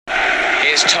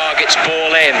Hughes targets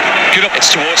ball in. Good up.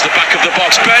 It's towards the back of the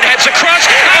box. Burn heads across.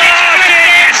 And it's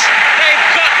brilliant! They've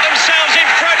got themselves in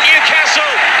front,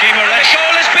 Newcastle. Guimaraes. The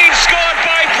goal has been scored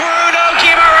by Bruno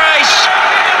Guimaraes.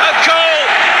 A goal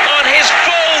on his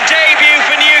full debut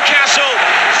for Newcastle.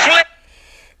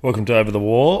 Welcome to Over the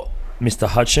Wall, Mr.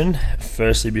 Hutchin.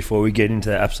 Firstly, before we get into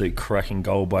that absolute cracking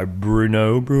goal by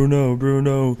Bruno.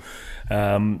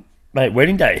 Mate,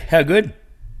 wedding day, how good?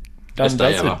 Best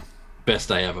day ever. Best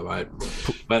day ever, mate.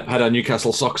 But had our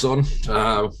Newcastle socks on.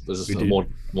 There's more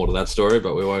to that story,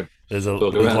 but we won't. There's a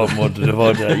lot more to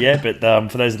divide.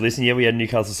 But for those that listen, we had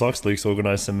Newcastle socks. Luke's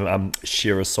organised some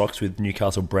Shearer socks with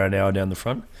Newcastle brown hour down the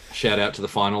front. Shout out to the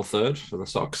final third for the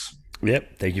socks.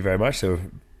 Yep, thank you very much. So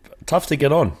tough to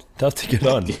get on. They're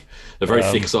very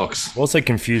thick socks. Also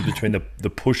confused between the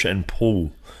push and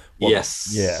pull.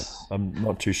 Yes. Yeah, I'm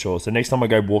not too sure. So next time I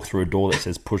go walk through a door that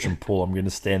says push and pull, I'm going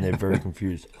to stand there very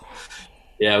confused.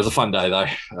 Yeah, it was a fun day though.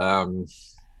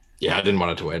 I didn't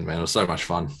want it to end, man. It was so much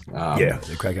fun.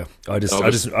 The cracker. I just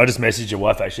messaged your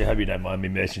wife. Actually, I hope you don't mind me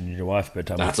messaging your wife, but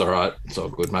that's all right. It's all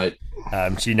good, mate.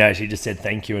 She just said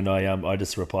thank you, and I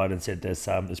just replied and said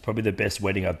it's probably the best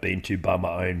wedding I've been to by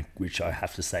my own, which I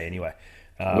have to say anyway.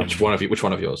 Which one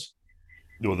of yours?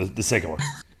 Well, the second one.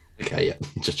 Okay, yeah,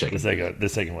 just checking. The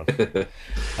second one.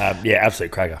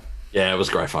 Absolute cracker. Yeah, it was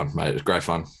great fun, mate. It was great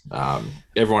fun.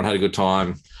 Everyone had a good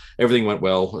time. Everything went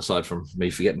well, aside from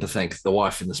me forgetting to thank the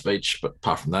wife in the speech. But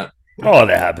apart from that, that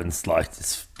happens. Like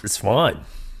it's fine.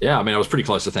 Yeah, I mean, I was pretty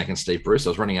close to thanking Steve Bruce. I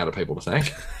was running out of people to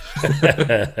thank.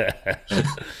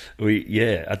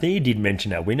 I think you did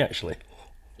mention our win actually.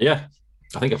 Yeah,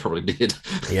 I think I probably did.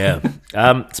 Yeah.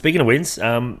 Speaking of wins,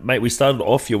 mate, we started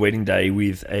off your wedding day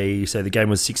with the game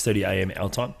was 6:30 a.m. our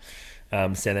time.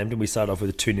 Southampton. We started off with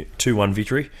a 2-1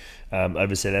 victory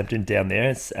over Southampton down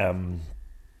there. It's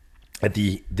at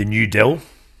the New Dell.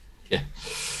 Yeah.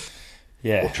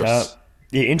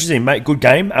 Interesting, mate. Good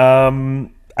game.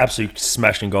 Absolute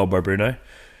smashing goal by Bruno.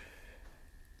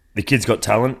 The kid's got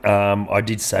talent. I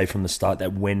did say from the start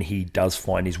that when he does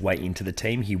find his way into the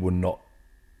team, he will not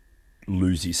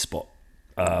lose his spot.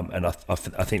 And I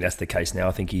think that's the case now.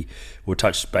 I think he will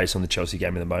touch base on the Chelsea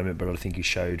game in the moment, but I think he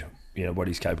showed what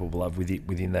he's capable of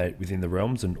within the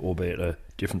realms, and albeit a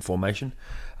different formation.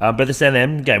 But the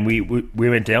Southampton game, we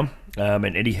went down,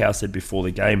 and Eddie Howe said before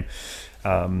the game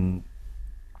that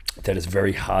it's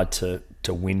very hard to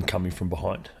win coming from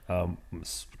behind.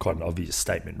 It's quite an obvious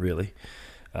statement, really.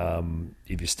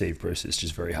 If you're Steve Bruce, it's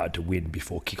just very hard to win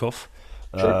before kickoff.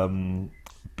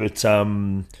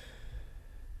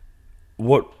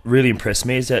 What really impressed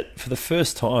me is that for the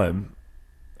first time,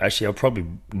 actually, I probably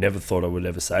never thought I would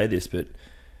ever say this, but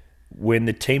when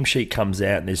the team sheet comes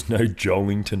out and there's no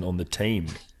Joelinton on the team,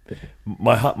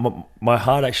 my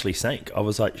heart actually sank. I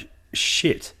was like,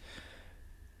 shit,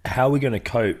 how are we going to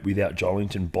cope without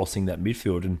Joelinton bossing that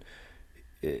midfield? And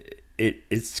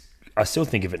it's I still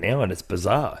think of it now, and it's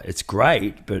bizarre. It's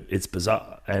great, but it's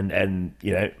bizarre. And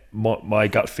my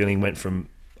gut feeling went from,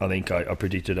 I think I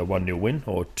predicted a 1-0 win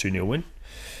or 2-0 win.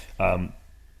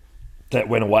 That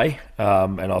went away,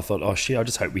 and I thought, oh shit, I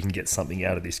just hope we can get something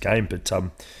out of this game. But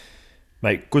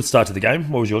mate, good start to the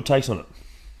game. What was your takes on it?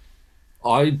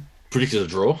 I predicted a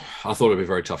draw. I thought it'd be a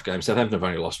very tough game. Southampton have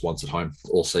only lost once at home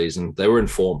all season. They were in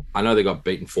form. I know they got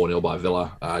beaten 4-0 by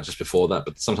Villa just before that,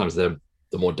 but sometimes they're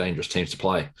the more dangerous teams to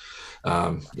play.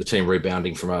 The team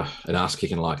rebounding from an ass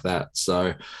kicking like that.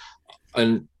 So,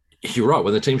 and you're right.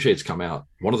 When the team sheets come out,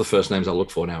 one of the first names I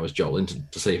look for now is Joelinton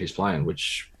to see if he's playing,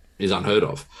 which is unheard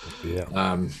of. Yeah.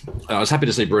 I was happy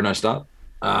to see Bruno start.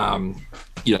 I'm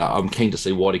keen to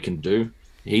see what he can do.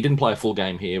 He didn't play a full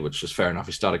game here, which is fair enough.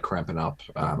 He started cramping up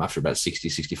after about 60,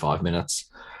 65 minutes.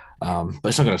 But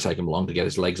it's not going to take him long to get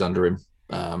his legs under him.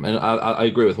 And I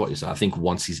agree with what you said. I think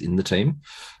once he's in the team,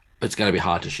 it's going to be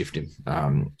hard to shift him.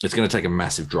 It's going to take a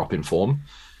massive drop in form.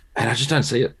 And I just don't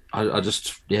see it. I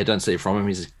don't see it from him.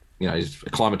 He's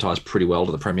acclimatized pretty well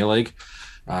to the Premier League.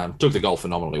 Took the goal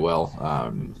phenomenally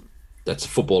well. That's a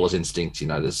footballer's instinct.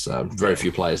 There's very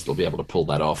few players that'll be able to pull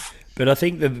that off. But I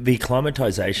think the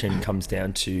acclimatization comes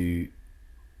down to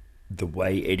the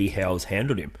way Eddie Howe's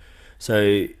handled him.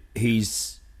 So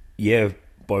he's, by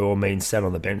all means, sat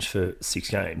on the bench for 6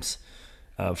 games.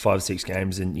 5-6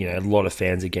 games, and a lot of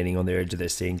fans are getting on their edge of their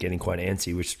seat and getting quite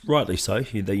antsy, which rightly so.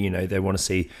 They want to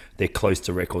see they're close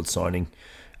to record signing,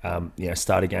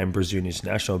 start a game Brazilian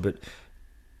international. But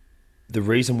the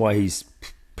reason why he's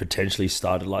potentially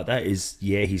started like that is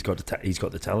he's got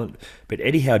the talent, but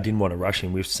Eddie Howe didn't want to rush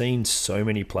him. We've seen so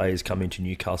many players come into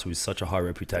Newcastle with such a high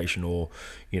reputation or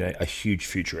a huge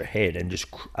future ahead and just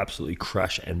absolutely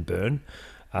crush and burn.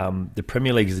 The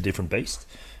Premier League is a different beast.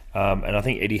 And I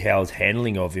think Eddie Howe's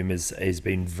handling of him has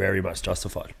been very much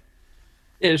justified.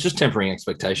 Yeah, it's just tempering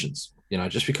expectations.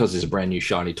 Just because he's a brand new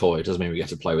shiny toy doesn't mean we get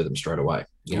to play with him straight away.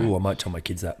 Ooh, I might tell my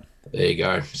kids that. There you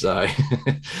go. So,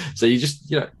 so you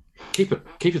just keep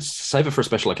it, save it for a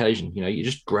special occasion. You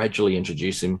just gradually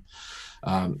introduce him,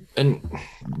 and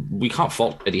we can't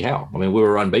fault Eddie Howe. I mean, we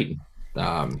were unbeaten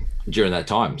during that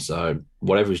time, so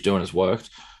whatever he's doing has worked.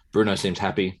 Bruno seems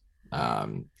happy.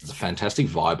 There's a fantastic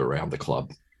vibe around the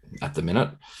club at the minute.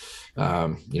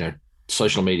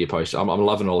 Social media posts. I'm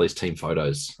loving all these team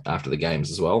photos after the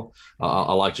games as well.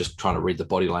 I like just trying to read the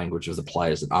body language of the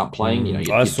players that aren't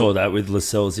playing. I saw that with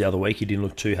Lascelles the other week. He didn't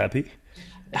look too happy.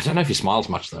 I don't know if he smiles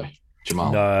much though,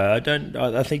 Jamal. No, I don't.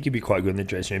 I think he'd be quite good in the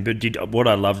dressing room. But what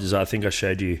I loved is I think I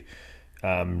showed you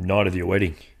night of your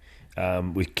wedding.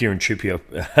 With Kieran Trippier,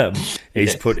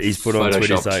 he's put on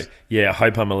Twitter. So I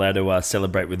hope I'm allowed to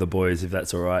celebrate with the boys if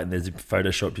that's all right. And there's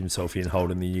photoshopped himself in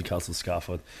holding the Newcastle scarf.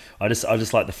 I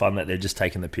just like the fun that they're just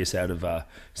taking the piss out of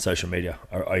social media.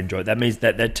 I enjoy it. That means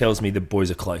that tells me the boys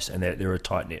are close and they're a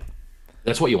tight knit.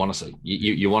 That's what you want to see.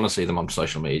 You want to see them on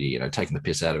social media, taking the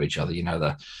piss out of each other.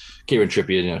 The Kieran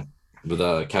Trippier, with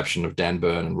a caption of Dan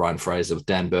Burn and Ryan Fraser with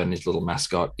Dan Burn, his little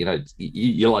mascot.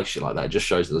 You like shit like that. It just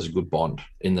shows that there's a good bond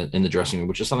in the dressing room,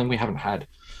 which is something we haven't had,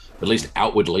 at least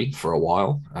outwardly, for a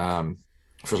while,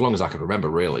 for as long as I can remember,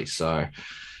 really. So,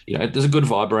 there's a good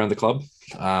vibe around the club.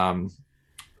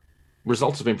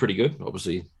 Results have been pretty good.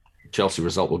 Obviously, Chelsea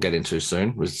result we'll get into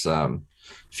soon was a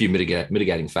few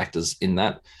mitigating factors in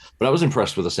that. But I was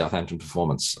impressed with the Southampton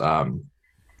performance. To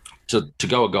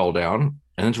go a goal down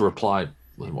and then to reply,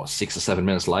 6 or 7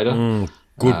 minutes later.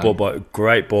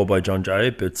 Great ball by John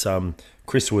Joe, but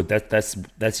Chris Wood,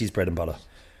 that's his bread and butter.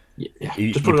 Yeah,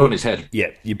 just put it on his head. Yeah,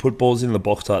 you put balls in the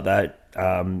box like that.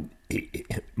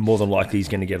 More than likely he's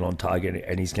going to get on target,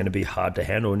 and he's going to be hard to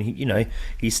handle. And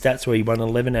his stats where he won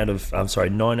 9 out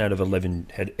of 11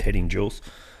 heading duels,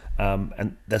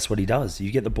 and that's what he does.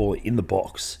 You get the ball in the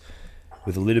box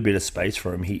with a little bit of space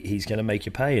for him, he's going to make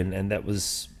you pay, and that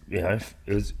was. It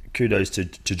was kudos to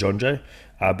John Joe,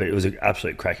 but it was an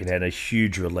absolute cracking hand, a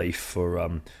huge relief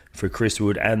for Chris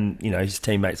Wood and his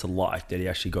teammates alike that he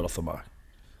actually got off the mark.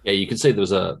 Yeah, you can see there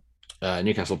was a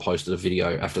Newcastle posted a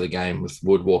video after the game with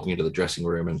Wood walking into the dressing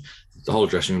room, and the whole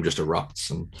dressing room just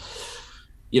erupts. And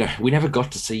we never got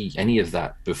to see any of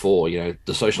that before.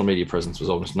 The social media presence was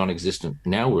almost non-existent.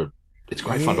 Now it's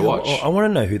great fun to watch. I want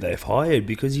to know who they've hired,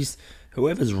 because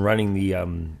whoever's running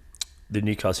the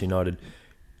Newcastle United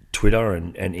Twitter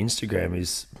and Instagram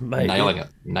is nailing it.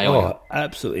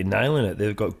 Absolutely nailing it.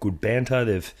 They've got good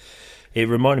banter. It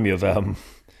reminded me of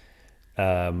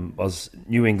was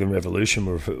New England Revolution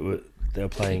where they were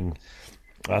playing.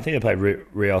 I think they played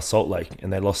Real Salt Lake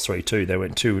and they lost 3-2. They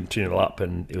went 2-0 up,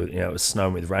 and it was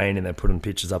snowing with rain, and they're putting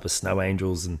pictures up of snow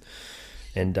angels, and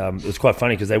it was quite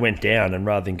funny because they went down, and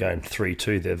rather than going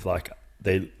 3-2,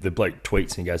 the bloke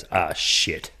tweets and goes,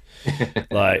 shit.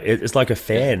 It's like a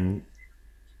fan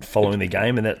following the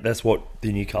game, and that's what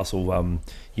the Newcastle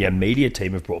media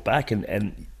team have brought back,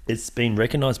 and it's been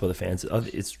recognised by the fans.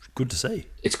 It's good to see.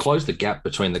 It's closed the gap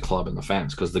between the club and the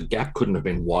fans, because the gap couldn't have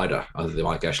been wider under the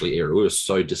Mike Ashley era. We were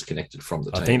so disconnected from the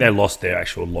team. I think they lost their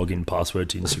actual login password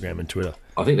to Instagram and Twitter.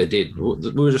 I think they did.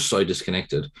 We were just so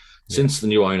disconnected. Since the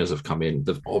new owners have come in,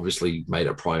 they've obviously made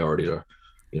it a priority to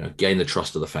gain the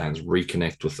trust of the fans,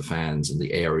 reconnect with the fans in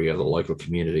the area, the local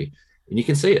community, and you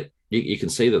can see it. You can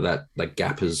see that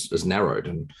gap has narrowed,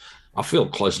 and I feel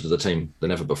closer to the team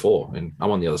than ever before. And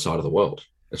I'm on the other side of the world.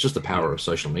 It's just the power of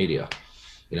social media.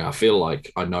 I feel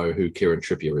like I know who Kieran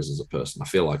Trippier is as a person. I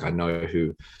feel like I know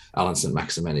who Alan St.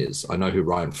 Maximin is. I know who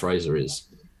Ryan Fraser is.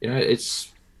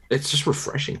 It's just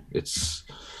refreshing. It's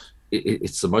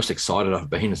the most excited I've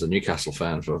been as a Newcastle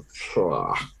fan for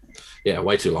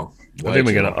way too long. I think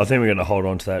we're gonna hold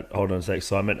on to that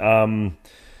excitement.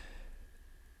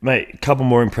 Mate, a couple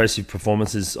more impressive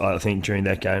performances, I think, during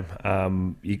that game.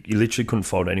 You literally couldn't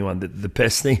fault anyone. The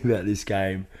best thing about this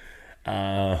game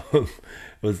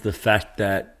was the fact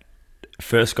that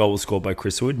first goal was scored by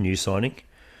Chris Wood, new signing.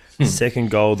 Second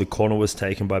goal, the corner was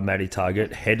taken by Matty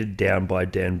Targett, headed down by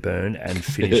Dan Burn, and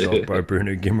finished off by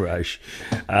Bruno Guimaraes.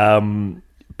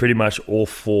 Pretty much all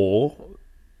four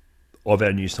of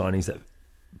our new signings, that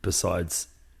besides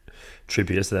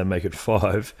Trippier, so they make it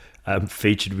 5,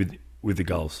 featured with the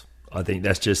goals. I think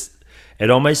that's just,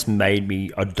 it almost made me,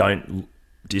 I don't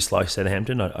dislike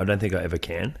Southampton. I don't think I ever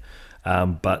can.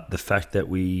 But the fact that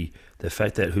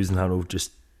Husenhuddle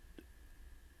just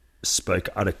spoke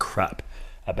utter crap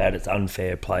about its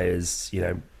unfair players,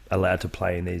 allowed to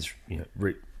play in these,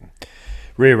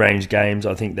 rearranged games,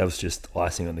 I think that was just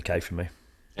icing on the cake for me.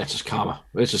 It's just karma.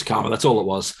 It's just karma. That's all it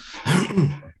was.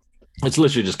 It's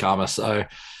literally just karma. So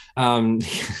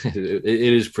it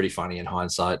is pretty funny in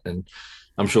hindsight, and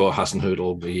I'm sure Hassan Hood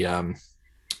will be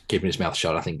keeping his mouth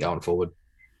shut. I think going forward.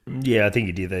 Yeah, I think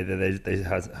he did. They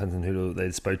Hansen Hoodle,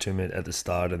 they spoke to him at the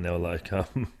start, and they were like,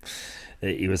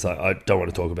 he was like, I don't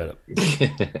want to talk about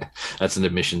it. That's an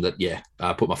admission that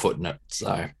I put my foot in it.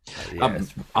 So Yeah,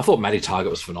 I thought Matty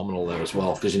Target was phenomenal there as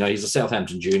well because he's a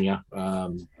Southampton junior.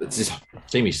 It's his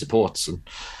team he supports, and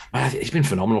he's been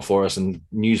phenomenal for us. And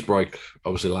news broke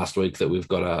obviously last week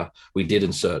that we did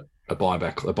insert a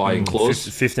buy-in clause.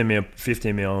 15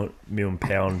 million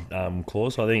pound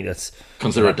clause. I think that's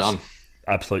Consider it done.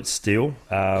 Absolute steal.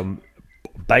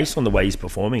 Based on the way he's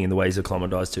performing and the way he's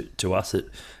acclimatised to us at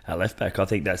left back, I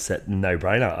think that's a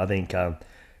no-brainer. I think,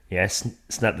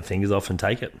 snap the fingers off and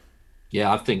take it.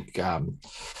 Yeah, I think the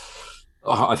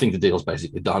deal's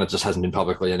basically done. It just hasn't been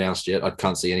publicly announced yet. I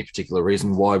can't see any particular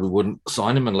reason why we wouldn't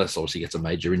sign him unless obviously he gets a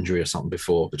major injury or something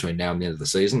between now and the end of the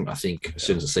season. I think as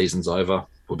soon as the season's over,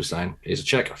 we'll be saying, here's a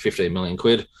check, 15 million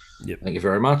quid. Yep. Thank you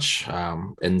very much.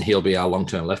 And he'll be our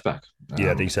long-term left back.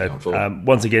 I think so.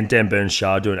 Once again, Dan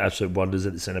Burns-Shah doing absolute wonders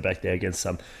at the centre back there against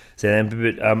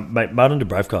Southampton. But mate, Martin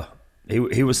Dubravka,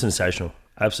 he was sensational,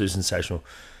 absolutely sensational.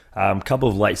 Couple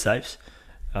of late saves,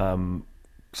 some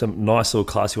nice little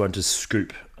classy one to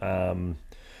scoop.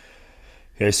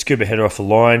 Scoop a header off the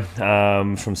line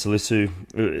from Salisu.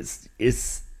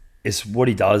 It's what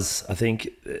he does. I think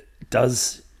it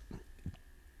does.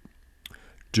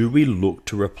 Do we look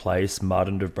to replace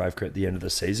Martin Dubravka at the end of the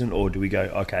season, or do we go,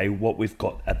 okay, what we've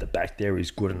got at the back there is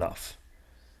good enough?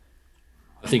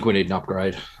 I think we need an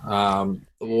upgrade.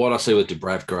 What I see with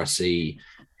Dubravka, I see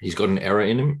he's got an error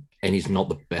in him, and he's not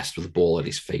the best with the ball at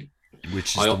his feet.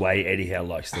 Which is the way Eddie Howe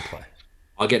likes to play.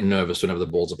 I get nervous whenever the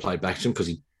balls are played back to him because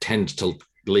he tends to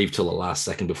leave till the last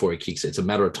second before he kicks it. It's a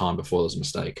matter of time before there's a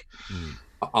mistake.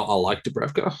 I like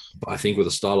Dubravka, but I think with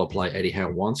the style of play Eddie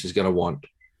Howe wants, he's going to want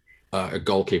a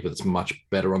goalkeeper that's much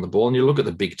better on the ball. And you look at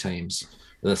the big teams,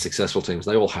 the successful teams,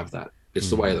 they all have that. It's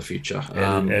the way of the future.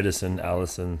 Edison,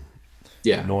 Allison,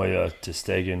 Neuer, Ter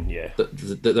Stegen,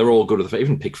 they're all good with the feet.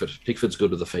 Even Pickford. Pickford's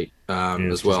good with the feet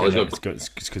as well. It's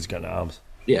because he's got arms.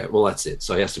 Yeah, well, that's it.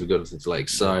 So he has to be good with his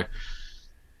legs. So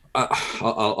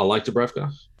I like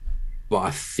Dubravka, but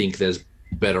I think there's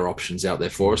better options out there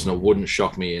for us, and it wouldn't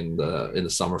shock me in the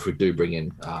summer if we do bring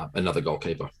in another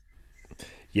goalkeeper.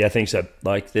 Yeah, I think so.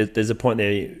 Like, there's a point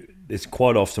there. It's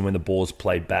quite often when the ball's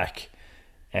played back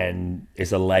and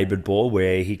it's a laboured ball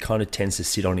where he kind of tends to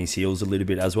sit on his heels a little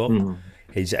bit as well.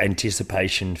 His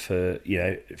anticipation to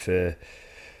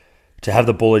have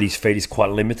the ball at his feet is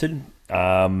quite limited.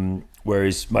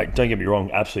 Whereas, mate, don't get me wrong,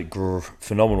 absolute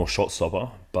phenomenal shot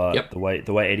stopper. But the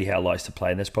way Eddie Howe likes to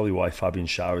play, and that's probably why Fabian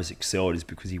Schär has excelled, is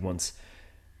because he wants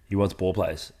ball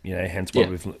players. Hence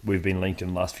why we've been linked in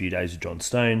the last few days with John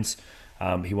Stones.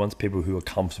 He wants people who are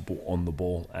comfortable on the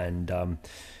ball, and I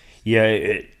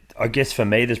guess for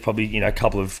me, there's probably a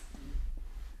couple of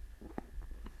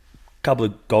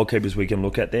goalkeepers we can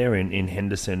look at there in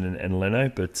Henderson and Leno,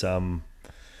 but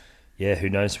who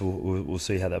knows? We'll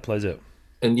see how that plays out.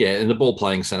 And the ball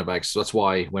playing centre backs. So that's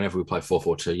why whenever we play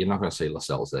 4-4-2, you're not going to see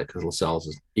Lascelles there because Lascelles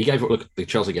look at the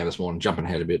Chelsea game this morning, jumping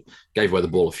ahead a bit, gave away the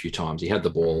ball a few times. He had the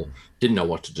ball, didn't know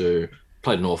what to do,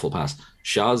 played an awful pass.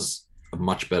 Shah's a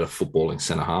much better footballing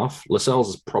centre half. Lascelles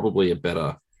is probably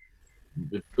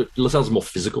Lascelles is more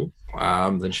physical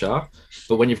than Schär,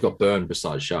 but when you've got Burn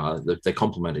beside Schär, they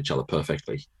complement each other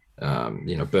perfectly.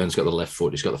 Burn's got the left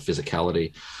foot, he's got the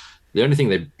physicality. The only thing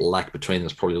they lack between them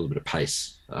is probably a little bit of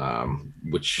pace,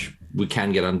 which we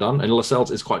can get undone. And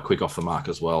Lascelles is quite quick off the mark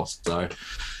as well. So,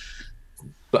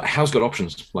 but Howe's got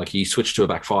options. Like, he switched to a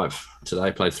back five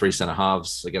today, played 3 centre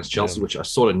halves against Chelsea, which I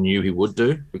sort of knew he would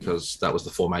do because that was the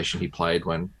formation he played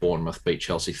when Bournemouth beat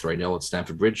Chelsea 3-0 at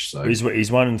Stamford Bridge. So he's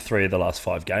won in 3 of the last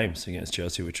 5 games against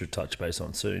Chelsea, which we'll touch base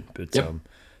on soon. But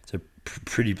it's a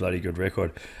pretty bloody good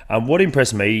record. What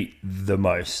impressed me the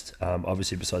most,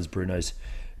 obviously besides Bruno's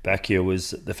back here,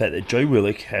 was the fact that Joe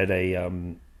Willock had a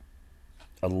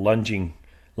lunging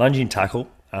tackle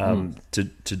to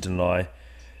deny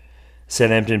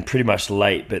Southampton pretty much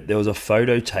late, but there was a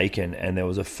photo taken, and there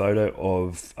was a photo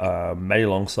of Matty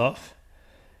Longstaff.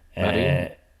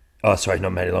 Not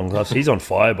Matty Longstaff. He's on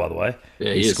fire, by the way.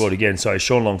 Yeah, he scored again. Sorry,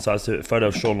 Sean Longstaff. A photo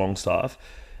of Sean Longstaff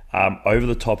over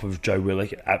the top of Joe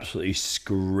Willock, absolutely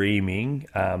screaming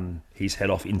his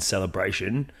head off in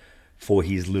celebration for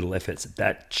his little efforts.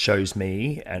 That shows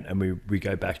me, and we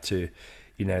go back to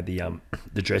the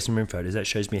dressing room photos. That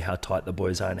shows me how tight the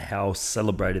boys are and how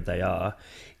celebrated they are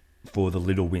for the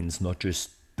little wins, not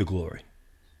just the glory.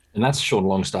 And that's Sean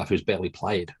Longstaff, who's barely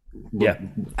played. Yeah.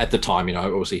 At the time,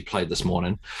 obviously he played this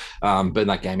morning. But in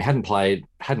that game, he hadn't played,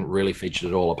 hadn't really featured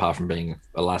at all, apart from being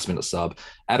a last-minute sub.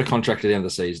 Out of contract at the end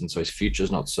of the season, so his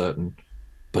future's not certain,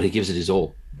 but he gives it his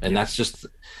all. And that's just,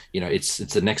 it's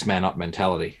the next man up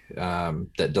mentality.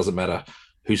 That doesn't matter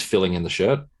who's filling in the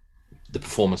shirt, the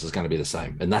performance is going to be the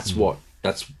same. And that's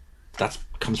that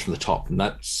comes from the top. And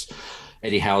that's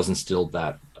Eddie Howe's instilled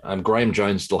that. Graham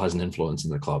Jones still has an influence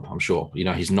in the club, I'm sure.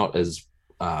 He's not as,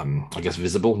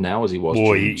 visible now as he was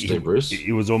to Steve Bruce.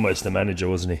 He was almost the manager,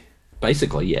 wasn't he?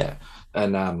 Basically, yeah.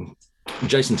 And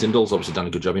Jason Tyndall's obviously done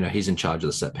a good job. He's in charge of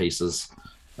the set pieces.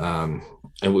 And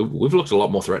we've looked a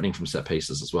lot more threatening from set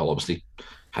pieces as well. Obviously,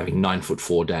 having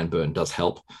 9'4" Dan Burn does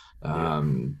help.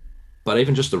 But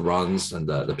even just the runs and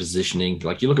the positioning,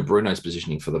 like you look at Bruno's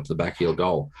positioning for the back heel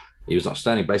goal, he was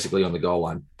standing basically on the goal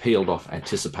line, peeled off,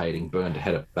 anticipating Burn to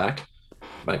head it back.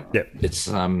 It's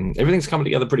everything's coming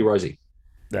together pretty rosy.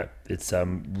 Yeah, it's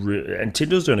and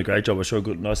Tyndall's doing a great job. I saw a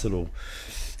good, nice little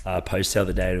post the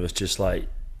other day. And it was just like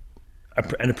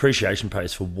an appreciation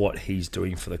post for what he's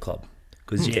doing for the club.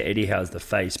 Because Eddie Howe's the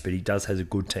face, but he has a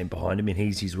good team behind him, and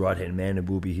he's his right hand man and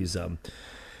will be his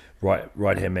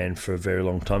right hand man for a very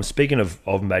long time. Speaking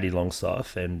of Matty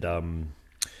Longstaff and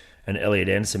Elliot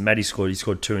Anderson, Matty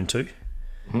scored 2 and 2,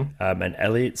 and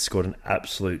Elliot scored an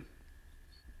absolute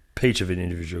peach of an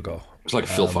individual goal. It's like a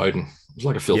Phil Foden. It was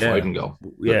like a Phil Foden goal.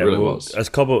 Yeah, it really was. A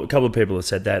couple of people have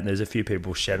said that, and there's a few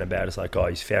people shouting about it. It's like,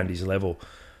 he's found his level.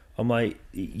 I'm like,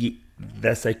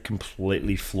 that's a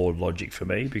completely flawed logic for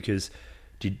me, because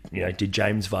did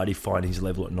James Vardy find his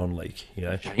level at non-league?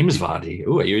 James Vardy.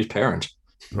 Oh, you're his parent.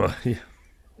 Well, yeah.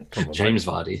 James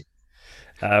Vardy.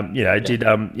 Did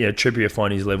Trippier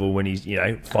find his level when he's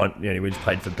when he's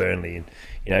played for Burnley,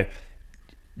 and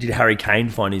did Harry Kane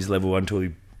find his level until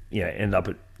he ended up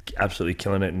absolutely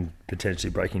killing it and potentially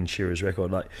breaking Shearer's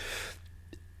record? Like,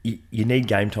 you need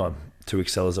game time to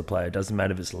excel as a player. It doesn't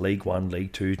matter if it's League One,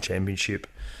 League Two, Championship.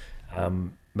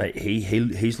 Mate,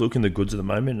 he's looking the goods at the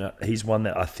moment. He's one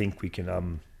that I think we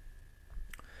can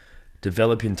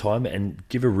develop in time and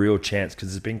give a real chance, because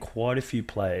there's been quite a few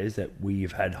players that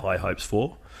we've had high hopes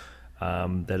for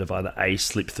that have either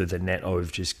slipped through the net or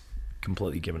have just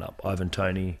completely given up. Ivan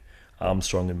Toney,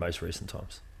 Armstrong in most recent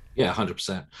times. Yeah,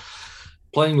 100%.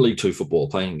 Playing League Two football,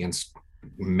 playing against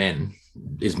men,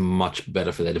 is much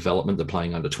better for their development than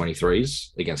playing under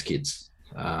 23s against kids.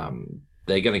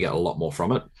 They're going to get a lot more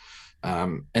from it.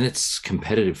 And it's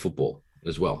competitive football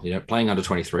as well. Playing under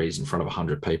 23s in front of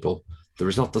 100 people, the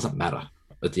result doesn't matter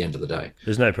at the end of the day.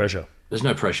 There's no pressure.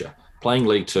 Playing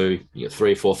League Two, you get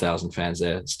 3,000 or 4,000 fans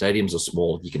there. Stadiums are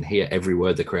small. You can hear every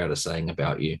word the crowd is saying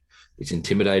about you. It's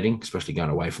intimidating, especially going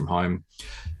away from home.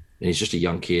 And he's just a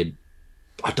young kid.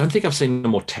 I don't think I've seen a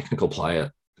more technical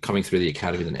player coming through the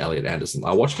academy than Elliot Anderson.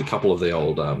 I watched a couple of the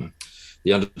old,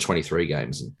 the under 23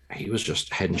 games, and he was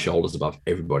just head and shoulders above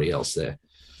everybody else there.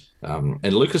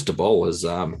 And Lucas De Bol has,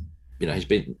 he's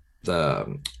been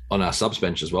on our subs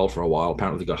bench as well for a while.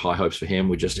 Apparently, they got high hopes for him.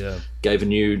 We just gave a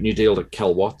new deal to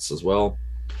Kel Watts as well.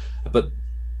 But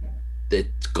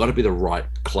it's got to be the right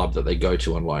club that they go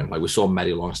to on loan. Like we saw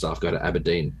Matty Longstaff go to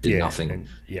Aberdeen, did nothing.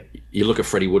 You look at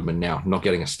Freddie Woodman now, not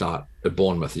getting a start at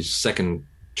Bournemouth. He's second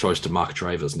choice to Mark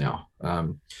Travers now.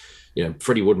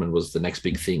 Freddie Woodman was the next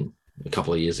big thing a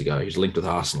couple of years ago. He was linked with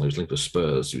Arsenal. He was linked with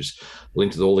Spurs. He was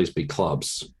linked with all these big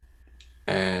clubs.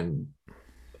 And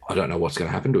I don't know what's going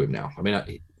to happen to him now. I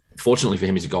mean, fortunately for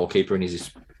him, he's a goalkeeper and he's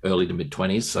his early to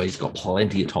mid-20s, so he's got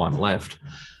plenty of time left.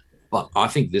 But I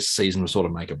think this season will sort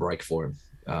of make a break for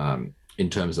him in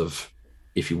terms of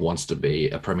if he wants to be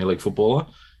a Premier League footballer,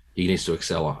 he needs to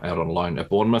excel out on loan at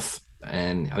Bournemouth.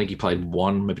 And I think he played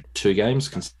 1, maybe 2 games,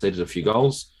 conceded a few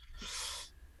goals.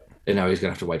 And now he's going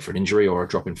to have to wait for an injury or a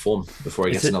drop in form before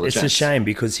he gets another chance. It's a shame,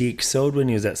 because he excelled when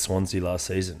he was at Swansea last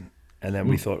season. And then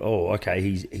we thought, okay,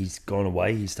 he's gone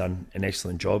away. He's done an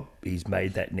excellent job. He's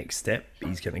made that next step.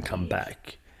 He's going to come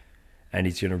back, and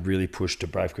he's going to really push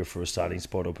Dubravka for a starting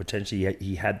spot, or potentially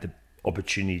he had the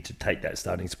opportunity to take that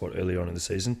starting spot early on in the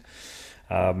season.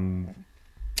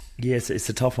 It's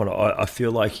a tough one. I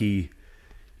feel like he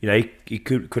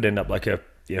could end up like a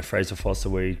Fraser Foster,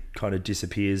 where he kind of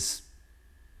disappears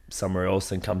somewhere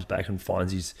else and comes back and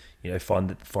finds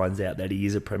out that he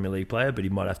is a Premier League player, but he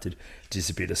might have to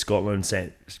disappear to Scotland,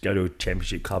 go to a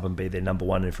Championship club and be their number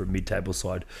one and for a mid-table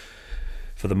side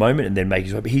for the moment, and then make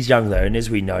his way. But he's young though, and as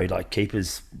we know, like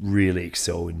keepers really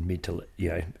excel in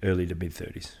early to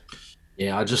mid-30s.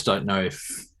 Yeah, I just don't know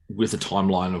if with the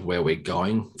timeline of where we're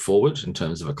going forward in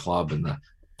terms of a club and the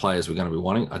players we're going to be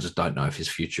wanting, I just don't know if his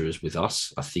future is with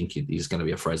us. I think it is going to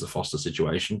be a Fraser Foster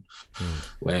situation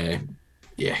where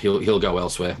Yeah, he'll go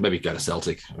elsewhere. Maybe go to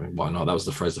Celtic. I mean, why not? That was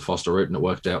the Fraser Foster route, and it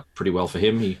worked out pretty well for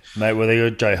him. Mate, well, they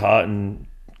got Joe Hart, and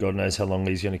God knows how long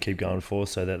he's going to keep going for,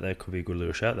 so that could be a good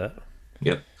little shout, that.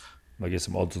 Yep. I guess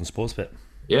some odds on Sportsbet.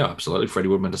 Yeah, absolutely. Freddie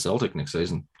Woodman to Celtic next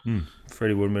season.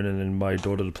 Freddie Woodman and then my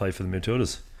daughter to play for the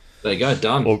Matildas. There you go,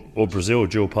 done. Or Brazil,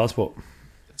 dual passport.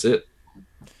 That's it.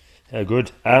 How good.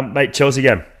 Mate, Chelsea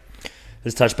game.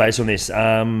 Let's touch base on this.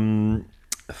 Where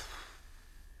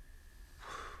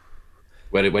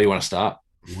do you want to start?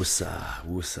 Wusa.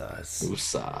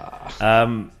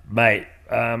 Mate,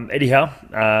 Eddie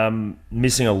Howe,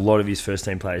 missing a lot of his first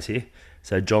team players here.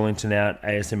 So Jollington out,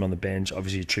 ASM on the bench.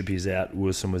 Obviously Trippier's out,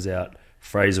 Wilson was out,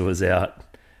 Fraser was out.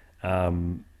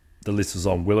 The list was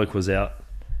on. Willock was out.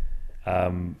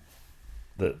 The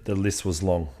list was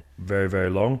long, very, very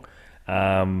long.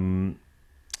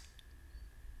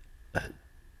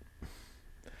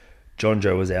 John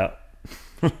Joe was out.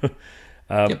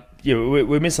 Yep. Yeah,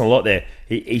 we're missing a lot there.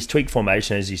 He's tweaked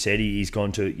formation, as you said. He's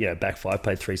gone to back five,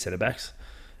 played 3 centre backs.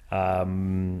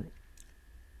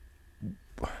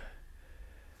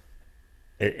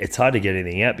 It's hard to get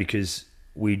anything out because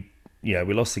we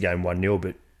lost the game 1-0,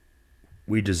 but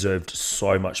we deserved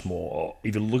so much more.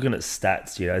 If you're looking at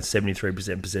stats,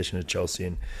 73% possession of Chelsea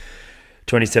and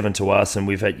 27 to us, and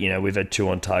we've had 2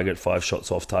 on target, 5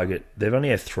 shots off target. They've only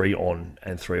had 3 on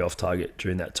and 3 off target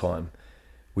during that time.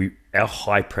 Our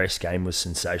high press game was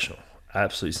sensational,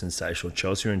 absolutely sensational.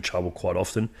 Chelsea are in trouble quite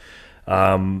often.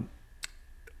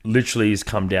 Literally, has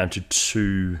come down to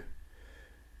two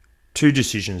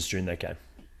decisions during that game.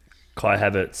 Kai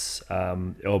Havertz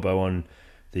elbow on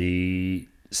the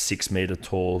 6 metre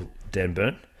tall Dan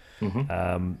Burn.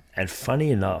 Mm-hmm. And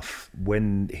funny enough,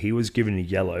 when he was given a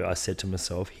yellow, I said to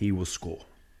myself, he will score.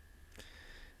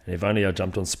 And if only I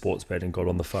jumped on Sportsbet and got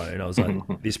on the phone, I was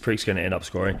like, this prick's going to end up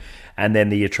scoring. And then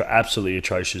the absolutely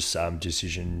atrocious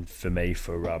decision for me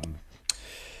for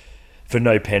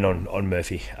no pen on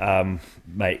Murphy.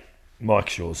 Mate,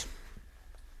 Mike's yours.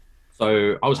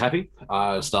 So I was happy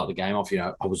to start the game off.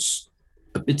 I was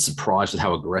a bit surprised at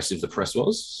how aggressive the press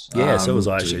was. Yeah, so was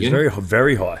I actually. It's very,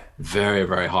 very high. Very,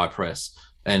 very high press.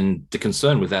 And the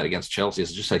concern with that against Chelsea is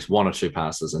it just takes 1 or 2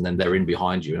 passes and then they're in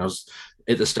behind you. And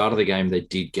at the start of the game, they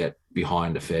did get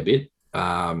behind a fair bit,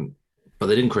 but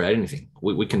they didn't create anything.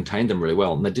 We contained them really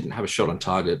well, and they didn't have a shot on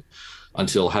target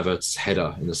until Havertz's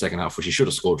header in the second half, which he should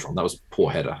have scored from. That was a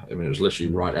poor header. I mean, it was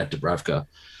literally right at Dubravka.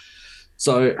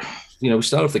 So, we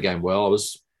started off the game well.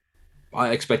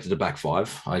 I expected a back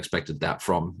 5. I expected that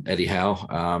from Eddie Howe.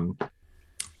 I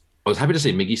was happy to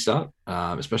see Miggy start,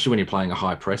 especially when you're playing a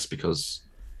high press because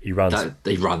he runs.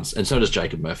 He runs, and so does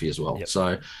Jacob Murphy as well. Yep.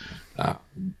 So,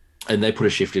 and they put a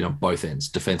shift in on both ends,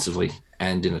 defensively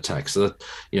and in attack. So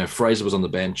that, Fraser was on the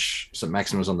bench, St.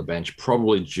 Maximin was on the bench,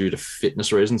 probably due to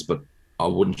fitness reasons, but I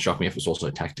wouldn't shock me if it was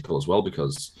also tactical as well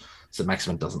because St.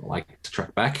 Maximin doesn't like to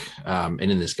track back. And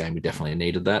in this game, we definitely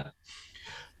needed that.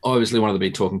 Obviously, one of the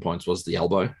big talking points was the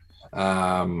elbow.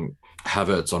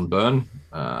 Havertz on Burn.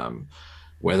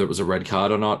 Whether it was a red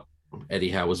card or not,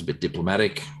 Eddie Howe was a bit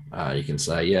diplomatic. You can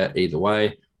say, yeah, either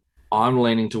way. I'm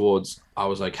leaning towards I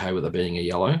was okay with it being a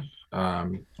yellow,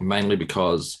 mainly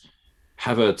because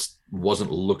Havertz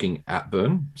wasn't looking at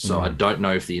Burn, so I don't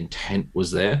know if the intent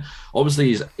was there.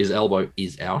 Obviously, his elbow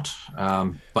is out,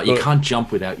 but you can't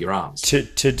jump without your arms.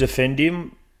 To defend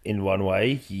him in one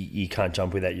way, you can't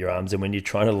jump without your arms, and when you're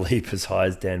trying to leap as high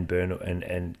as Dan Burn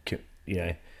and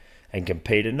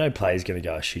compete, and no player's going to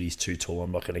go, oh, shit, he's too tall,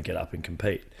 I'm not going to get up and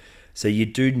compete. So you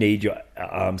do need your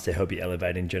arms to help you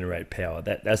elevate and generate power.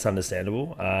 That's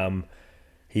understandable.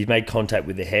 He's made contact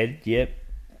with the head, yep.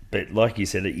 But like you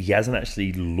said, he hasn't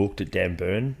actually looked at Dan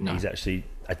Burn. No. He's actually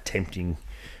attempting,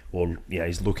 or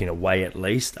he's looking away at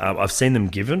least. I've seen them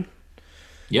given.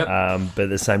 Yep. But at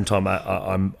the same time,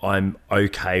 I'm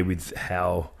okay with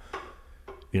how.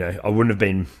 I wouldn't have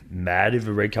been mad if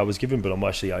a red card was given, but I'm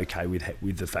actually okay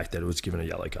with the fact that it was given a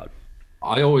yellow card.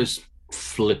 I always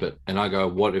flip it and I go,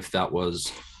 what if that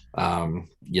was,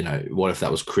 what if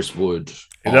that was Chris Wood?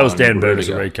 If that was Dan Burn, it's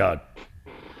a red card.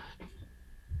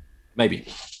 Maybe.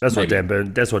 That's what Dan Burn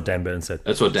said. That's what Dan Burn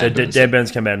said. Dan Burn's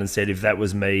come out and said, if that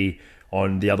was me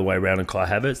on the other way around and Kai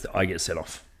Havertz, I get sent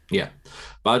off. Yeah.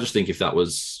 But I just think if that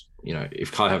was,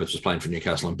 if Kai Havertz was playing for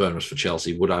Newcastle and Burn was for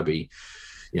Chelsea, would I be,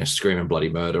 screaming bloody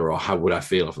murder, or how would I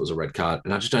feel if it was a red card?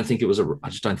 And I just don't think it was a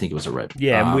red.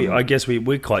 Yeah, and I guess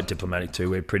we're quite diplomatic too.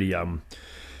 We're pretty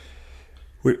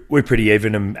we're pretty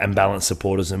even and balanced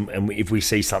supporters, and if we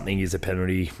see something is a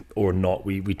penalty or not,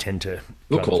 we tend to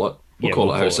call it. We'll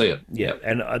call it how we see it. Yeah,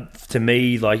 and to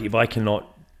me, like if I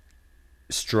cannot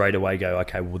straight away go,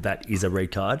 okay, well, that is a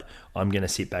red card. I'm going to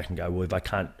sit back and go, well, if I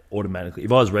can't automatically,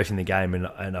 if I was reffing the game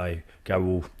and I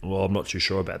go, well, I'm not too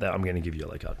sure about that, I'm going to give you a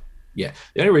yellow card. Yeah.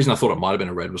 The only reason I thought it might have been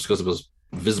a red was because it was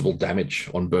visible damage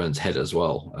on Burns' head as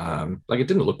well. Like, it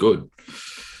didn't look good.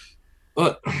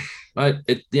 But at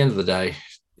the end of the day,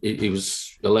 he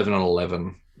was 11 on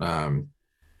 11.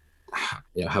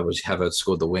 Havertz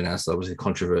scored the winner, so obviously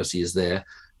controversy is there.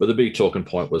 But the big talking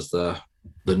point was the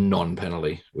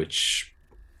non-penalty, which,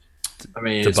 I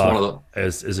mean, it's one of the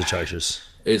is atrocious.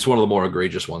 It's one of the more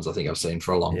egregious ones I think I've seen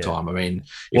for a long time. I mean,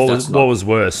 what was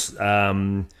worse,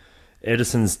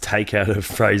 Edison's takeout of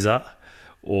Fraser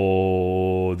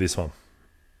or this one?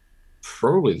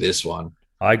 Probably this one.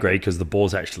 I agree, because the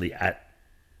ball's actually at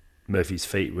Murphy's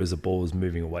feet, whereas the ball was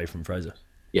moving away from Fraser.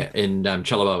 Yeah, and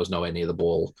Chalobah was nowhere near the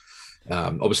ball.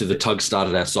 Obviously, the tug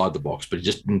started outside the box, but he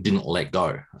just didn't let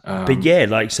go. But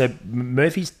yeah, so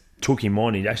Murphy's took him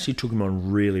on. He actually took him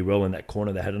on really well in that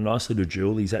corner. They had a nice little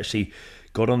duel. He's actually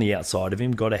got on the outside of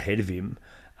him, got ahead of him.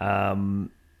 And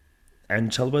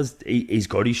Chalobah's, he's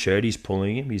got his shirt. He's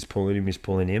pulling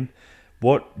him.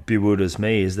 What bewilders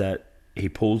me is that he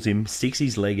pulls him, sticks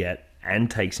his leg out, and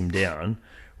takes him down.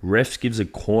 Refs gives a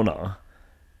corner,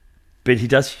 but he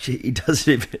doesn't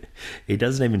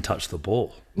even touch the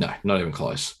ball. No, not even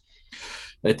close.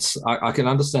 I can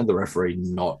understand the referee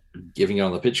not giving it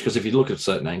on the pitch, because if you look at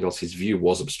certain angles, his view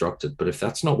was obstructed. But if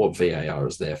that's not what VAR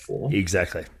is there for,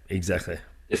 exactly.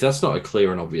 If that's not a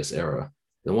clear and obvious error,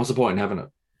 then what's the point in having it?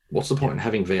 What's the point in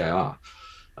having VAR?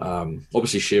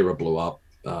 Obviously, Shearer blew up.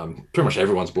 Pretty much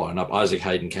everyone's blown up. Isaac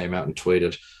Hayden came out and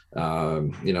tweeted,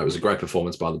 it was a great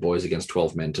performance by the boys against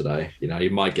 12 men today. You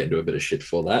might get into a bit of shit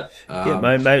for that.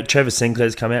 Mate, Trevor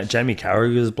Sinclair's come out. Jamie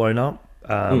Carragher's blown up.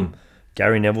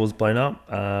 Gary Neville's blown up.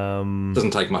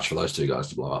 Doesn't take much for those two guys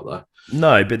to blow up, though.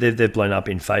 No, but they've blown up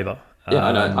in favour. Yeah,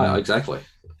 I know. Exactly.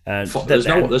 And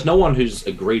there's no one who's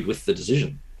agreed with the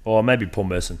decision. Or maybe Paul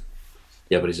Merson.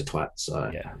 Yeah, but he's a twat, so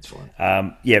yeah, that's fine.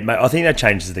 Mate, I think that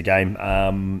changes the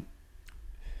game.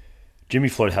 Jimmy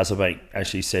Floyd Hasselbank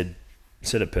actually said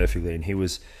it perfectly, and he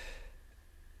was,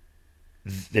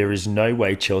 there is no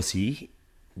way Chelsea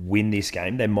win this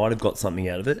game. They might have got something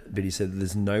out of it, but he said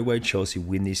there's no way Chelsea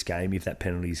win this game if that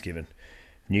penalty is given.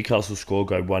 Newcastle score,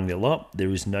 go 1-0 up. There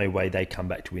is no way they come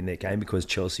back to win that game, because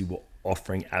Chelsea were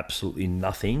offering absolutely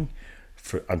nothing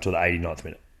until the 89th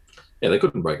minute. Yeah, they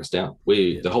couldn't break us down.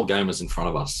 The whole game was in front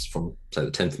of us from, say,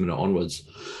 the 10th minute onwards.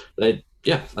 They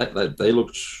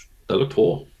looked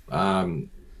poor.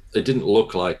 It didn't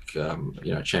look like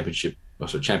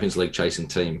Champions League chasing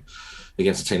team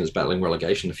against a team that's battling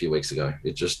relegation a few weeks ago.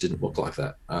 It just didn't look like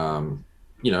that. I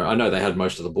know they had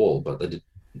most of the ball, but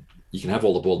you can have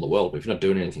all the ball in the world, but if you're not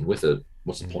doing anything with it,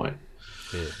 what's the point?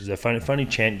 Yeah, there's a funny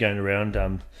chant going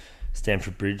around.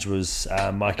 Stamford Bridge was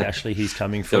Mike Ashley. He's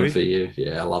coming through. Coming for you.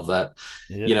 Yeah, I love that.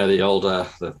 Yeah. The old,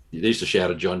 they used to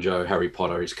shout at John Joe, Harry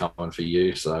Potter, he's coming for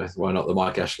you. So why not the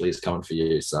Mike Ashley is coming for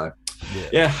you? So,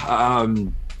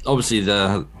 obviously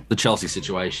the Chelsea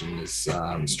situation is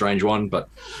a strange one, but,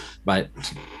 mate,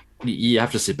 you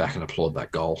have to sit back and applaud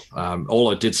that goal.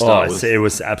 All it did start with... It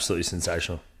was absolutely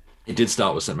sensational. It did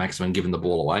start with St. Maximin giving the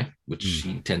ball away, which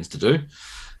he tends to do.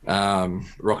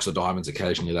 Rocks or diamonds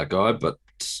occasionally, that guy, but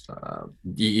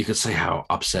you could see how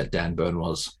upset Dan Burn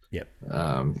was. Yep.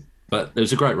 But there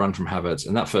was a great run from Havertz,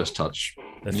 and that first touch.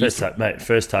 First touch. The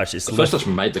first touch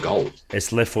made the goal.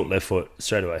 It's left foot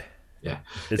straight away. Yeah.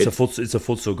 It's a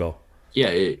futsal goal. Yeah,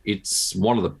 it's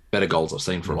one of the better goals I've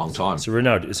seen for a long time. It's a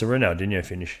Ronaldinho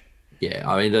finish. Yeah,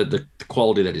 I mean the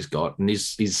quality that he's got, and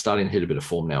he's starting to hit a bit of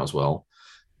form now as well.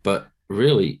 But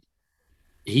really,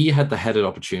 he had the headed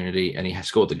opportunity and he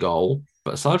scored the goal.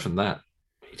 But aside from that,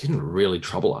 he didn't really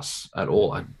trouble us at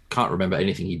all. I can't remember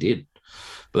anything he did.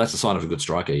 But that's a sign of a good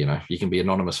striker. You can be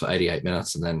anonymous for 88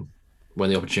 minutes, and then when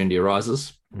the opportunity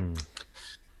arises.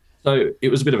 So it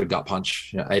was a bit of a gut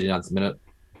punch, 89th minute.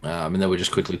 And then we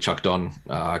just quickly chucked on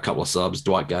a couple of subs.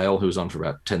 Dwight Gale, who was on for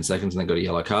about 10 seconds and then got a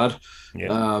yellow card.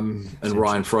 Yep. And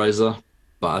Ryan Fraser.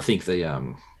 But I think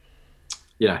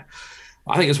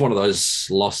I think it's one of those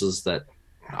losses that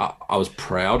I was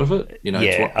proud of it.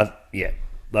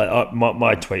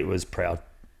 My tweet was proud.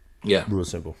 Yeah. Real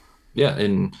simple. Yeah,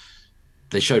 and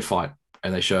they showed fight,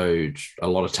 and they showed a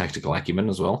lot of tactical acumen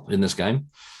as well in this game.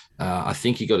 I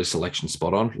think he got his selection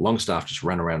spot on. Longstaff just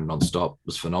ran around non-stop,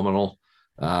 was phenomenal.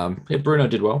 Bruno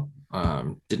did well.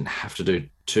 Didn't have to do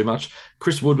too much.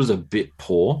 Chris Wood was a bit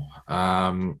poor.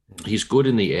 He's good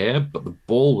in the air, but the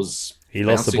ball was... He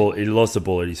lost the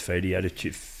ball at his feet. He had a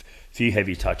few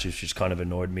heavy touches, which kind of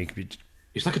annoyed me.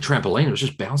 He's like a trampoline. It was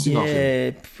just bouncing off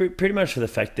him. Yeah, pretty much for the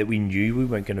fact that we knew we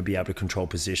weren't going to be able to control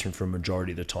position for a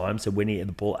majority of the time. So when the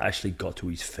ball actually got to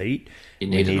his feet, He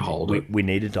needed to hold it. we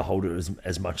needed to hold it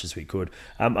as much as we could.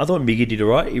 I thought Miggy did all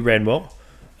right. He ran well.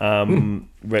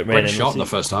 Great shot in the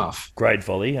first half. Great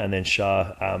volley, and then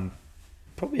Shah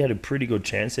probably had a pretty good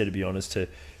chance there, to be honest,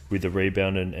 with the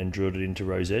rebound and drilled it into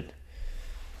Rosette.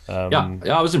 Yeah,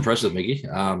 I was impressed with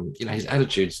Miggy. His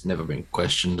attitude's never been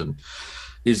questioned, and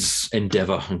his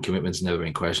endeavour and commitment's never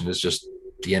been questioned. It's just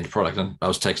the end product. And I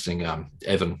was texting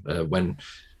Evan when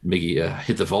Miggy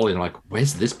hit the volley, and I'm like,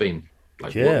 "Where's this been?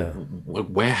 Like, Yeah.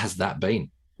 where has that been?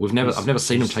 I've never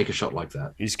seen him take a shot like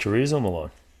that. His career's on the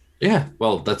line. Yeah,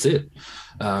 well, that's it.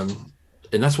 And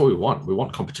that's what we want. We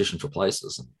want competition for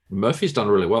places. And Murphy's done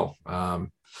really well.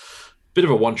 Bit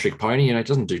of a one-trick pony. He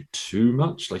doesn't do too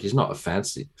much. Like, he's not a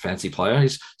fancy player.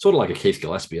 He's sort of like a Keith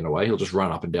Gillespie in a way. He'll just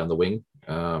run up and down the wing,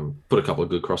 put a couple of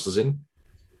good crosses in.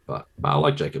 But I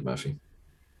like Jacob Murphy.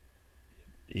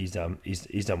 He's done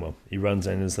well. He runs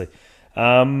endlessly.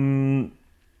 What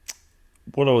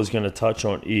I was going to touch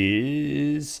on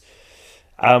is,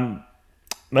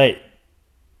 mate,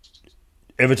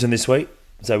 Everton this week.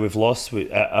 So we've lost.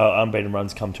 Our unbeaten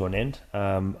runs come to an end,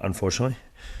 unfortunately.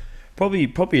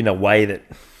 Probably in a way that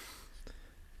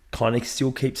kind of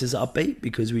still keeps us upbeat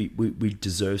because we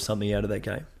deserve something out of that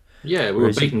game. Yeah, we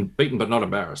were beaten but not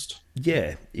embarrassed.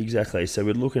 Yeah, exactly. So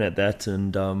we're looking at that,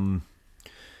 and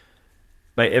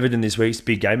mate, Everton this week's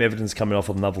big game. Everton's coming off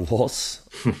another loss.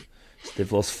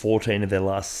 They've lost 14 of their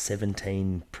last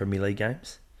 17 Premier League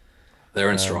games. They're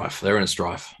in strife.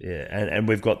 Yeah, and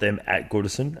we've got them at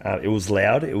Goodison. It was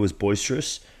loud. It was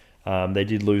boisterous. They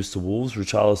did lose to Wolves.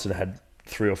 Richarlison had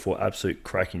 3 or 4 absolute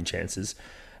cracking chances.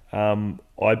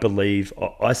 I believe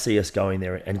I see us going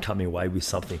there and coming away with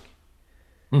something.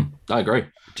 I agree.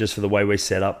 Just for the way we're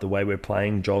set up, the way we're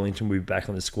playing. Joelinton will be back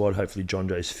on the squad. Hopefully John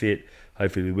Joe's fit.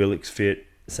 Hopefully Willock's fit.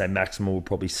 St. Maximal will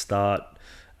probably start.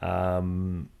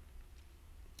 The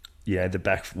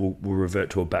back will revert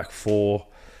to a back 4.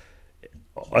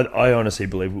 I honestly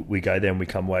believe we go there and we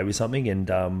come away with something, and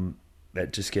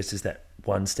that just gets us that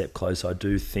one step closer. I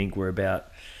do think we're about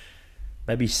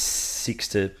maybe 6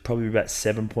 to probably about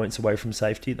 7 points away from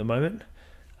safety at the moment,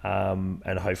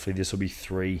 and hopefully this will be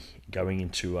 3 going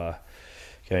into our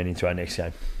next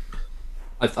game.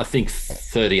 I think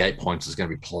 38 points is going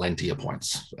to be plenty of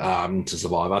points to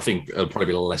survive. I think it'll probably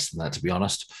be less than that, to be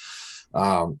honest.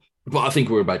 But I think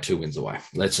we're about 2 wins away.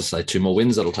 Let's just say 2 more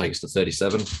wins. That'll take us to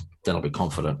 37. Then I'll be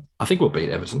confident. I think we'll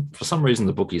beat Everton. For some reason,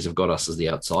 the bookies have got us as the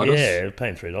outsiders. Yeah,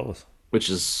 paying $3.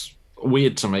 Which is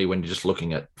weird to me when you're just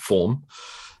looking at form.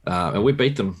 And we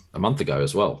beat them a month ago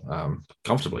as well,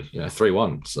 comfortably,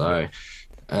 3-1. So,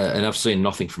 and I've seen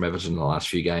nothing from Everton in the last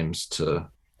few games to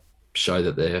show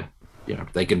that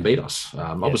they can beat us.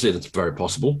 Obviously, that's very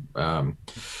possible. We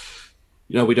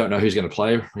don't know who's going to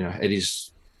play. Eddie's.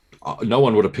 No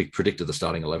one would have predicted the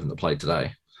starting 11 that played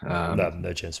today.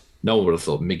 No chance. No one would have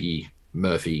thought Miggy,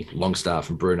 Murphy, Longstaff,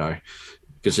 and Bruno,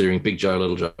 considering Big Joe,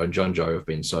 Little Joe, and John Joe have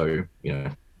been so,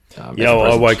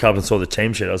 I woke up and saw the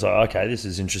team sheet. I was like, okay, this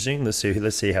is interesting. Let's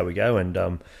see how we go. And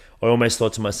I almost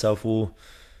thought to myself, well,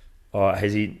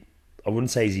 has he? I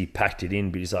wouldn't say he packed it in,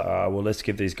 but he's like, well, let's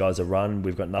give these guys a run.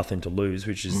 We've got nothing to lose,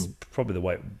 which is probably the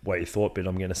way he thought. But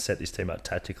I'm going to set this team up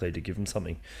tactically to give them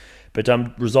something. But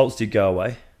results did go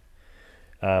away.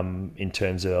 In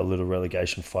terms of a little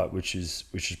relegation fight, which is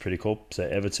pretty cool. So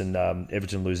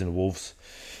Everton losing to Wolves.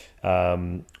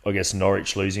 I guess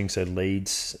Norwich losing, so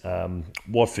Leeds.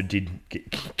 Watford did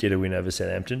get a win over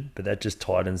Southampton, but that just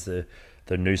tightens the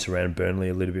noose around Burnley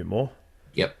a little bit more.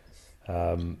 Yep.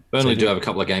 Burnley do have a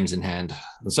couple of games in hand,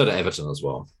 and so do Everton as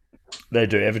well. They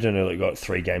do. Everton only got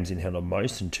 3 games in hand on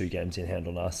most and 2 games in hand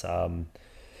on us.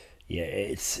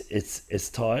 It's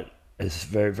tight. It's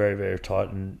very, very, very tight,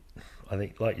 and I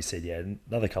think, like you said,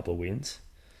 another couple of wins.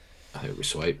 I think it'll be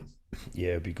sweet.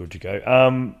 Yeah, it'd be good to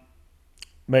go.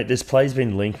 Mate, this play's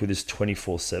been linked with this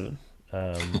 24/7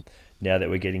 now that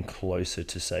we're getting closer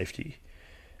to safety.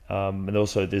 And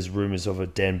also there's rumours of a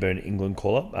Dan Burn England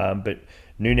call-up. But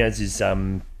Nunez is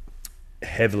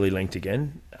heavily linked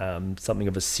again. Something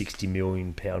of a £60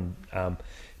 million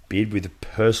bid with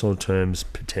personal terms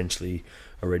potentially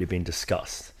already been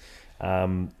discussed.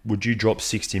 Would you drop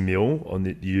 60 mil on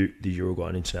the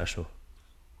Uruguayan international?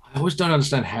 I always don't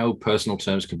understand how personal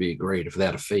terms can be agreed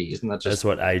without a fee. Isn't that just... That's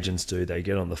what agents do. They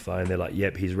get on the phone. They're like,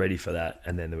 yep, he's ready for that.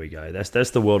 And then there we go. That's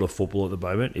the world of football at the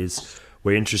moment is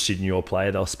we're interested in your player.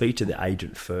 They'll speak to the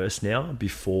agent first now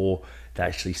before they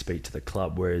actually speak to the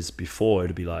club. Whereas before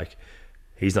it'd be like,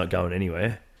 he's not going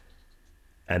anywhere.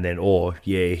 and then,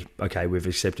 okay, we've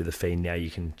accepted the fee, now you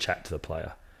can chat to the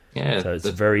player. Yeah. So it's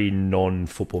very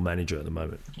non-football manager at the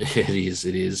moment. It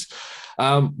is.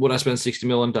 Would I spend 60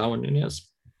 mil on Darwin Nunez?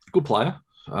 Good player.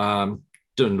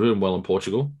 Doing well in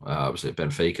Portugal, obviously at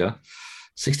Benfica.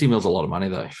 60 mil's a lot of money,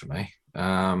 though, for me.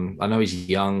 I know he's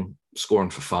young, scoring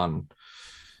for fun,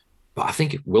 but I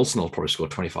think Wilson will probably score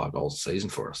 25 goals a season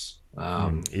for us.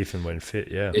 If and when fit,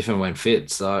 yeah. If and when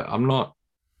fit. So I'm not...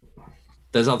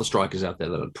 There's other strikers out there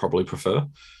that I'd probably prefer.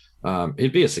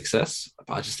 It'd be a success,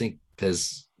 but I just think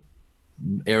there's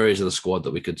areas of the squad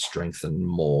that we could strengthen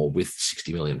more with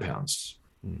 60 million pounds.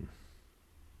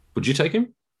 Would you take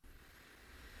him?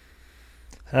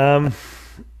 I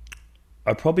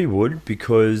probably would,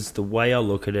 because the way I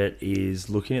look at it is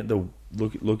looking at the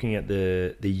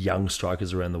young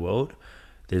strikers around the world.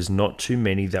 There's not too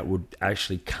many that would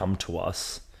actually come to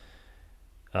us,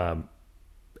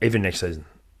 even next season.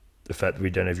 The fact that we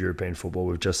don't have European football,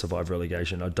 we've just survived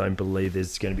relegation. I don't believe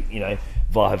there's going to be,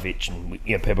 Vlahovic, and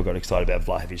people got excited about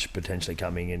Vlahovic potentially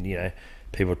coming, and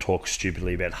people talk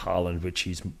stupidly about Haaland, which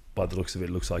he's, by the looks of it,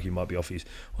 looks like he might be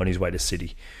on his way to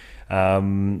City. Yeah,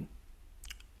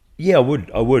 I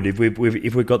would. If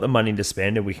we've got the money to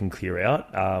spend and we can clear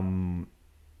out,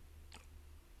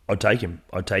 I'd take him.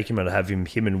 I'd have him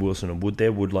and Wilson and Wood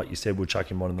there. Wood, like you said, we'll chuck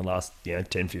him on in the last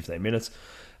 10, 15 minutes.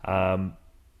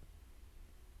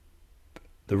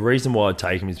 The reason why I'd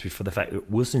take him is for the fact that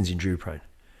Wilson's injury prone.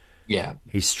 Yeah.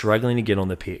 He's struggling to get on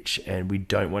the pitch, and we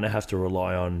don't want to have to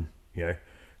rely on,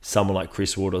 someone like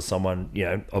Chris Wood or someone,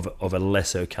 of a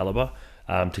lesser caliber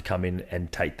to come in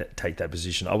and take that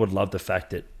position. I would love the fact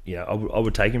that, I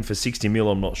would take him for 60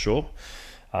 mil, I'm not sure.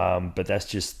 But that's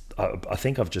just, I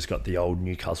think I've just got the old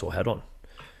Newcastle hat on.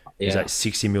 Yeah. It's like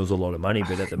 60 mil's a lot of money,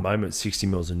 but at the moment 60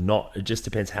 mil's are not. It just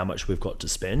depends how much we've got to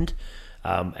spend,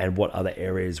 and what other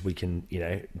areas we can,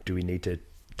 do we need to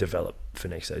develop for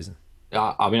next season.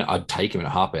 I mean, I'd take him in a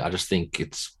heartbeat. I just think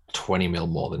it's 20 mil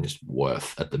more than it's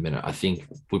worth at the minute. I think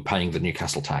we're paying the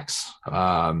Newcastle tax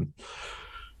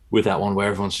with that one, where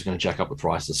everyone's just going to jack up the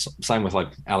prices. Same with like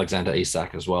Alexander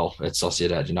Isak as well at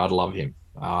Sociedad. I'd love him.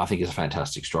 I think he's a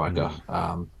fantastic striker.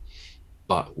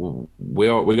 But we're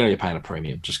going to be paying a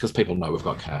premium just because people know we've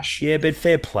got cash. Yeah, but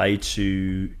fair play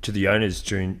to the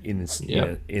owners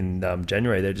in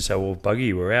January. They just say, well,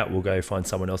 Buggy, we're out. We'll go find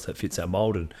someone else that fits our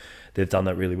mould, and they've done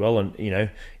that really well. And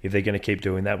if they're going to keep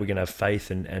doing that, we're going to have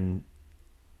faith, and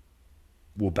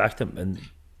we'll back them.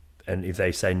 And if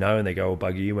they say no and they go, well,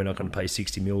 Buggy, we're not going to pay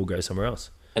 60 mil, we'll go somewhere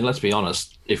else. And let's be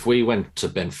honest, if we went to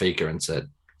Benfica and said,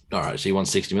 all right, so you want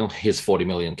 60 mil, here's 40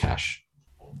 million cash,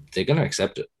 they're going to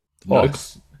accept it.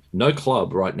 No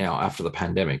club right now after the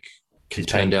pandemic can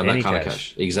turn down that kind of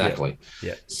cash. Exactly.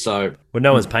 Yeah. So, well,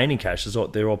 no one's paying in cash.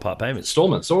 They're all part payments.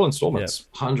 Installments, all installments,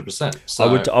 100%.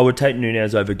 So, I would take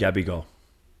Nunez over Gabigol.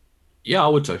 Yeah, I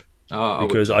would too.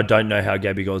 Because I don't know how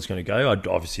Gabigol is going to go. I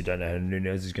obviously don't know how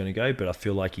Nunez is going to go, but I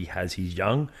feel like he's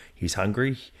young, he's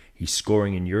hungry, he's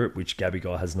scoring in Europe, which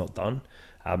Gabigol has not done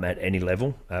at any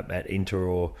level, at Inter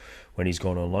or when he's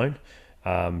gone on loan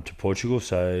to Portugal.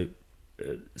 So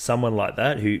someone like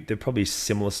that, who they're probably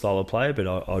similar style of player, but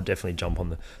I'll definitely jump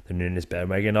on the Nunez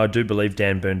bandwagon. I do believe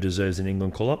Dan Burn deserves an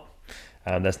England call-up.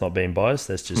 That's not being biased,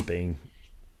 that's just being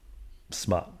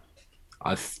smart.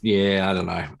 I don't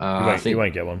know. He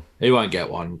won't get one. He won't get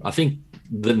one. I think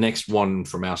the next one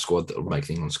from our squad that will make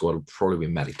the England squad will probably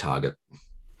be Matty Targett.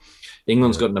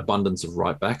 England's got an abundance of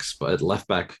right backs, but at left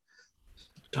back,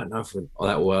 I don't know if we're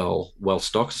that well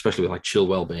stocked, especially with like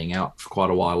Chilwell being out for quite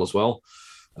a while as well.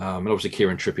 And obviously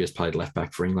Kieran Trippier has played left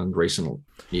back for England recent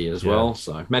year as well.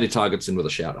 So Matty Targett's in with a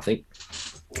shout, I think.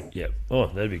 Yeah. Oh,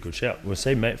 that'd be a good shout. We'll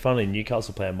see, mate. Finally,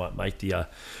 Newcastle player might make the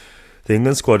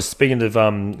England squad. Speaking of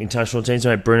international teams,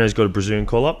 mate, Bruno's got a Brazilian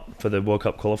call-up for the World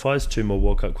Cup qualifiers. 2 more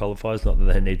World Cup qualifiers. Not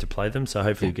that they need to play them, so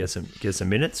hopefully get some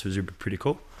minutes, which would be pretty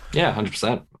cool. Yeah,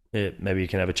 100%. Yeah, maybe you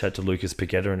can have a chat to Lucas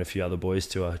Paqueta and a few other boys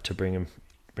to bring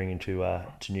him to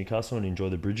Newcastle and enjoy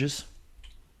the bridges.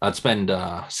 I'd spend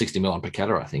 60 mil on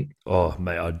Paqueta, I think. Oh,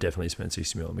 mate, I'd definitely spend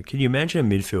 60 mil on him. Can you imagine a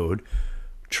midfield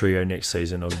trio next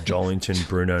season of Jolinton,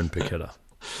 Bruno, and Paqueta?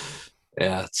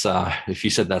 Yeah, it's if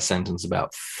you said that sentence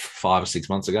about 5 or 6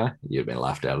 months ago, you'd have been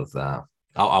laughed out of.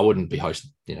 I wouldn't be hosting,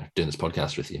 doing this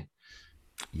podcast with you.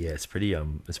 Yeah, it's pretty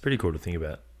cool to think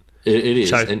about. It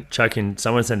is. Chucking.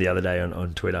 Someone said the other day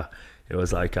on Twitter, it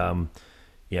was like,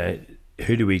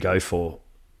 who do we go for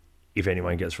if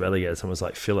anyone gets relegated? Someone was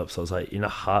like Phillips. I was like, in a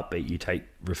heartbeat, you take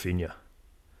Rafinha.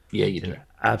 Yeah, you do.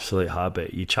 Absolute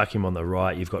heartbeat. You chuck him on the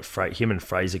right. You've got him and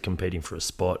Fraser competing for a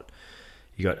spot.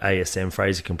 You got ASM.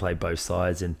 Fraser can play both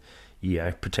sides, and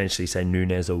potentially say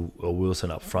Nunez or Wilson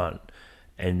up front,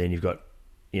 and then you've got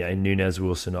Nunez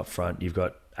Wilson up front. You've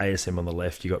got ASM on the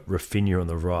left. You've got Rafinha on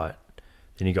the right.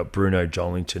 Then you've got Bruno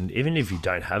Jollington. Even if you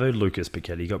don't have a Lucas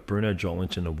Paqueta, you've got Bruno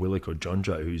Jollington, a Willock or John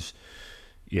Joe who's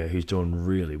doing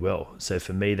really well. So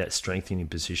for me, that strengthening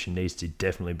position needs to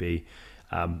definitely be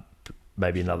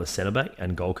maybe another centre back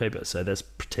and goalkeeper. So that's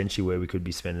potentially where we could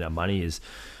be spending our money is,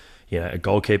 a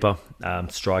goalkeeper,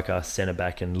 striker, centre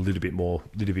back, and a little bit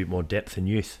more depth and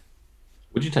youth.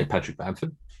 Would you take Patrick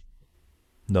Bamford?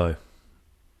 No,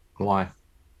 Why?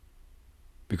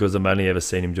 because I've only ever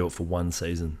seen him do it for one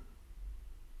season.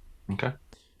 Okay.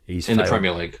 He's In the failed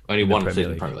Premier League. Only in the one Premier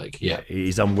season in the League. Premier League. Yeah.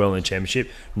 He's done well in the Championship.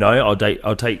 No,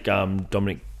 I'll take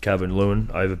Dominic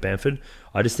Calvert-Lewin over Bamford.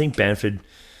 I just think Bamford's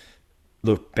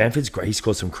great. He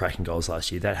scored some cracking goals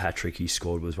last year. That hat-trick he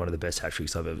scored was one of the best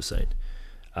hat-tricks I've ever seen.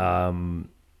 I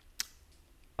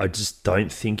just don't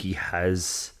think he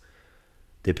has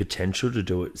the potential to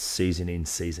do it season in,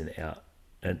 season out.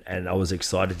 And I was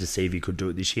excited to see if he could do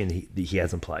it this year, and he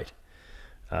hasn't played.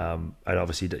 And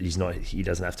obviously he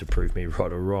doesn't have to prove me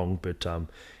right or wrong, but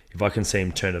if I can see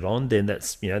him turn it on, then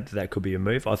that's that could be a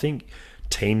move. I think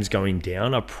teams going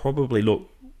down, I probably look.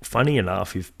 Funny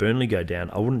enough, if Burnley go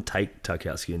down, I wouldn't take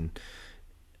Tarkowski and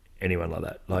anyone like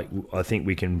that. Like, I think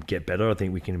we can get better. I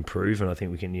think we can improve, and I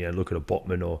think we can look at a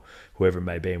Botman or whoever it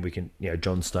may be, and we can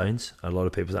John Stones. A lot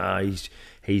of people say,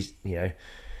 he's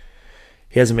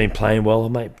he hasn't been playing well,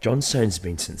 mate. John Stones has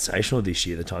been sensational this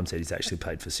year. The times that he's actually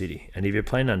played for City, and if you're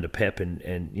playing under Pep, and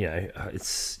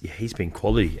he's been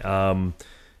quality. I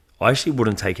actually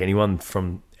wouldn't take anyone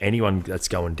that's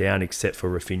going down except for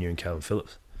Rafinha and Calvin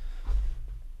Phillips.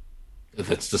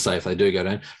 That's to say if they do go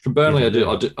down. From Burnley, I do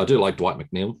like Dwight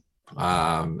McNeil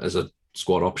as a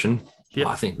squad option. Yep.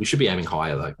 I think we should be aiming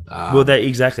higher though.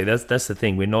 Exactly. That's the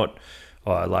thing. We're not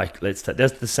that's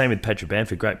the same with Patrick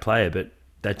Bamford, great player, but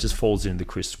that just falls into the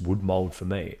Chris Wood mould for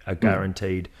me. A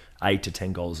guaranteed 8 to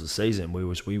 10 goals a season.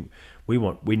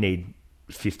 We need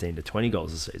 15 to 20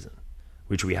 goals a season,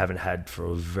 which we haven't had for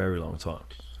a very long time.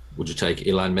 Would you take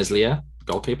Ilan Meslier,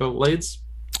 goalkeeper, Leeds?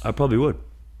 I probably would.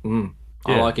 Yeah.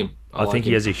 I like him. I think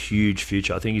he has a huge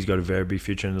future. I think he's got a very big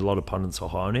future, and a lot of pundits are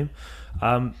high on him.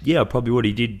 I probably would.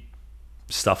 He did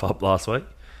stuff up last week,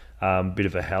 bit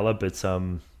of a howler, but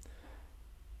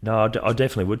no, I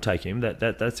definitely would take him.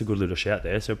 That's a good little shout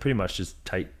there. So pretty much just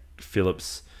take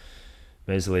Phillips,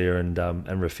 Meslier, and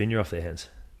Rafinha off their hands.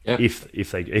 Yep.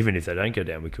 If they don't go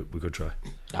down, we could try.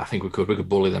 I think we could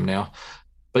bully them now.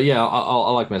 But yeah,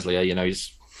 I like Meslier.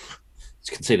 He's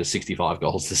conceded 65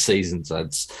 goals this season, so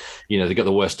it's they've got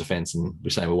the worst defense, and we're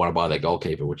saying we want to buy their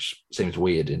goalkeeper, which seems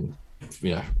weird in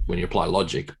when you apply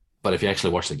logic. But if you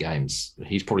actually watch the games,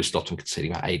 he's probably stopped them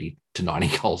conceding about 80 to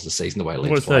 90 goals this season the way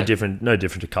Leeds play. No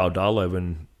different to Carl Darlow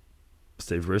when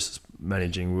Steve Bruce is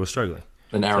managing. We were struggling.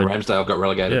 And Aaron Ramsdale got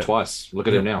relegated twice. Look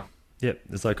at him now. Yep,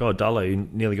 it's like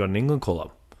Darlow nearly got an England call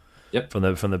up. Yep, from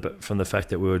the fact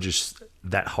that we were just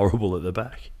that horrible at the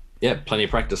back. Yeah, plenty of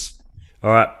practice. All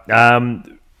right,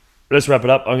 let's wrap it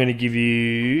up. I'm going to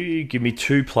give me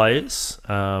two players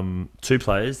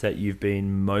that you've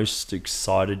been most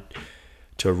excited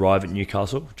to arrive at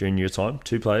Newcastle during your time.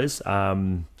 Two players.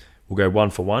 We'll go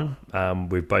one for one.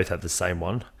 We both have the same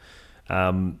one.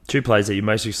 Two players that you're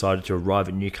most excited to arrive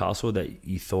at Newcastle that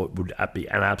you thought would be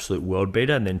an absolute world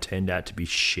beater and then turned out to be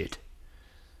shit.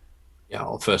 Yeah,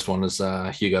 well, the first one is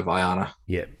Hugo Viana.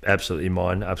 Yeah, absolutely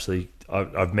mine. Absolutely.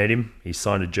 I've met him. He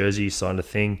signed a jersey, signed a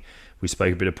thing. We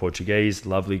spoke a bit of Portuguese.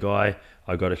 Lovely guy.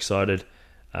 I got excited.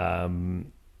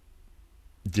 Didn't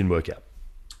work out.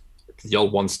 The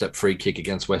old one-step free kick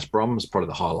against West Brom was probably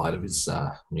the highlight of his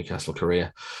Newcastle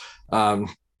career.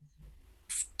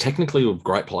 Technically a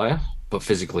great player, but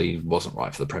physically wasn't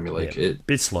right for the Premier League. Yeah,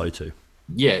 bit slow too.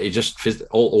 Yeah, it just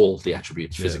all the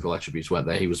attributes, physical attributes weren't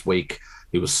there. He was weak.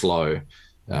 He was slow.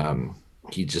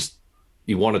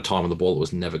 He wanted time on the ball that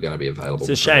was never going to be available. It's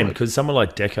a shame because someone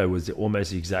like Deco was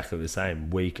almost exactly the same,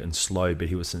 weak and slow, but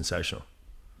he was sensational.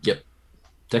 Yep.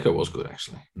 Deco was good,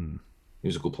 actually. He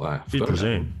was a good player. Did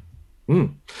presume.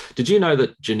 Did you know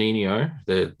that Janino,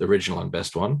 the original and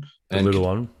best one, the little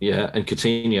one, and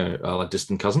Coutinho are like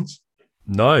distant cousins?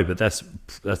 No, but that's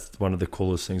one of the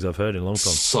coolest things I've heard in a long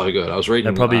time. So good. I was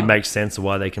reading. That probably makes sense of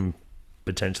why they can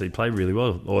potentially play really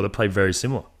well, or they play very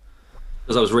similar.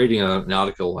 Because I was reading an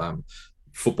article,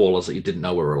 footballers that you didn't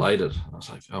know were related. I was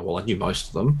like, oh well, I knew most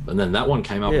of them, and then that one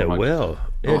came up. Yeah, like, wow.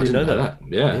 Yeah, I didn't know that.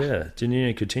 Yeah, Janino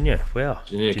and Coutinho. Wow.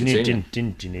 Didn't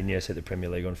Janino set the Premier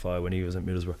League on fire when he was at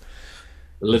Middlesbrough.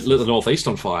 Lit the Northeast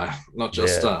on fire, not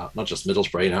just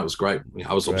Middlesbrough. It was great.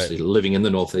 I was obviously living in the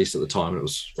Northeast at the time, and it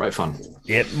was great fun.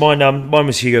 Yeah, mine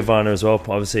was Hugo Viana as well.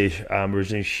 Obviously,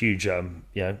 originally huge,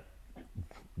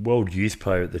 World Youth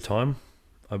Player at the time,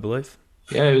 I believe.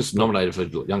 Yeah, he was nominated for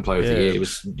Young Player of the Year. He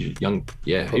was young.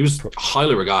 Yeah, he was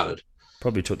highly regarded.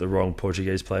 Probably took the wrong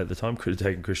Portuguese player at the time. Could have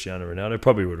taken Cristiano Ronaldo.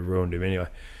 Probably would have ruined him anyway.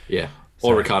 Yeah,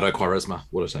 or Ricardo Quaresma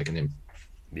would have taken him.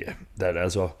 Yeah, that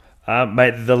as well.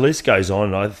 Mate, the list goes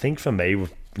on. I think for me,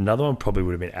 another one probably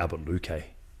would have been Albert Luque.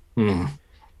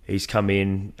 He's come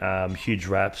in, huge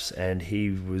raps, and he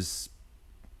was,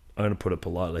 I'm going to put it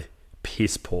politely,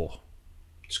 piss poor.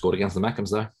 Scored against the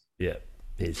Mackems, though. Yeah,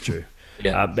 it's true.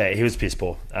 Yeah. He was piss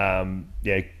poor.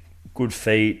 Good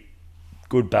feet,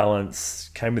 good balance,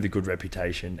 came with a good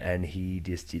reputation, and he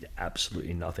just did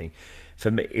absolutely nothing. For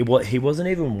me, he wasn't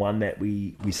even one that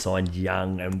we signed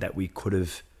young and that we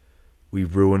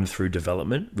ruined through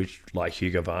development, which like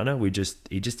Hugo Varna, he just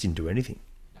didn't do anything.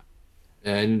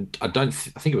 And I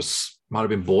think it might have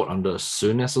been bought under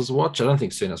Souness's watch. I don't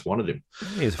think Souness wanted him.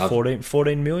 He was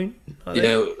 14 million.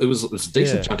 Yeah, it was a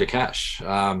decent chunk of cash.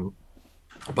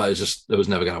 But it was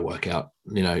never going to work out.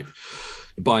 You know,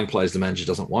 buying players the manager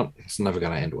doesn't want, it's never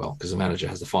going to end well because the manager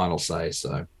has the final say.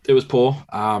 So it was poor.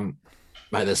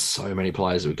 Mate, there's so many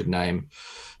players that we could name.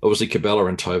 Obviously, Cabela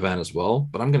and Tovan as well.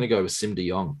 But I'm going to go with Sim de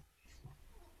Jong.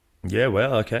 Yeah,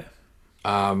 well, okay.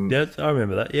 Yeah, I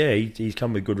remember that. Yeah, he's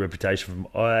come with good reputation from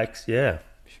Ajax. Yeah.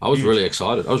 I was really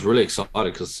excited.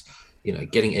 Because, you know,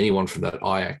 getting anyone from that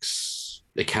Ajax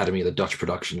academy, the Dutch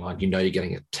production line, you know you're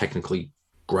getting a technically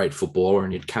great footballer,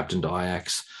 and you'd captained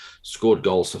Ajax, scored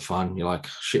goals for fun. You're like,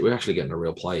 shit, we're actually getting a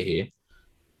real player here.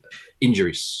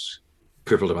 Injuries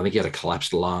crippled him. I think he had a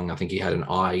collapsed lung. I think he had an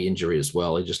eye injury as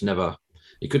well. He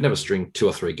could never string 2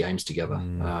 or 3 games together.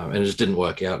 And it just didn't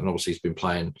work out. And obviously he's been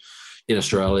playing in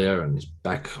Australia and he's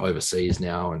back overseas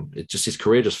now. And his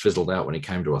career just fizzled out when he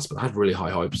came to us. But I had really high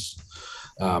hopes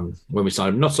when we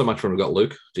signed him. Not so much when we got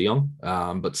Luke de Jong,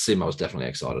 but Sim I was definitely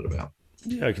excited about.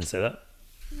 Yeah, I can see that.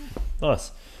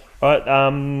 Nice. All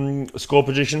right, score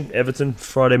prediction. Everton,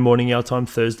 Friday morning our time,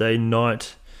 Thursday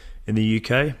night in the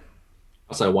UK.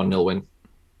 I'll say 1-0 win.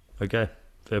 Okay,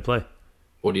 fair play.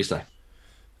 What do you say?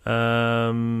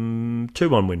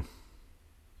 2-1 win. Do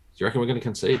you reckon we're going to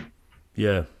concede?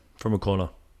 Yeah, from a corner.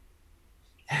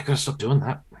 Yeah, I've got to stop doing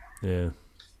that. Yeah.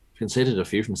 Conceded a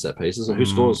few from set pieces. Who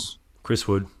scores? Chris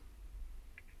Wood.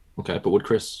 Okay, but would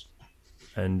Chris?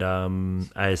 And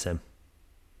ASM.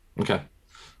 Okay.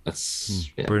 That's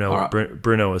Bruno. right.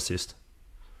 Bruno assist.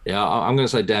 Yeah, I'm going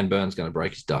to say Dan Burn's going to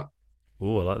break his duck.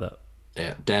 Oh, I like that.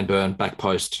 Yeah, Dan Burn, back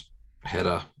post,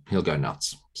 header, he'll go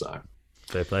nuts. So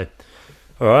fair play.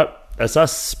 All right, that's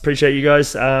us. Appreciate you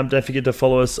guys. Don't forget to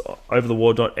follow us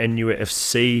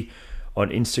overthewall.nufc on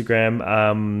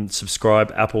Instagram.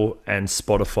 Subscribe, Apple and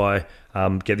Spotify.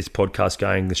 Get this podcast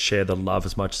going. Share the love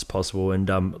as much as possible, and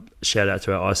shout out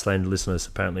to our Iceland listeners.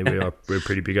 Apparently, we're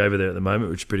pretty big over there at the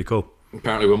moment, which is pretty cool.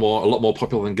 Apparently, we're a lot more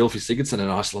popular than Gylfi Sigurdsson in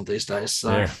Iceland these days.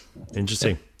 So yeah,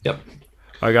 interesting. Yep.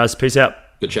 All right, guys. Peace out.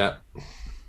 Good chat.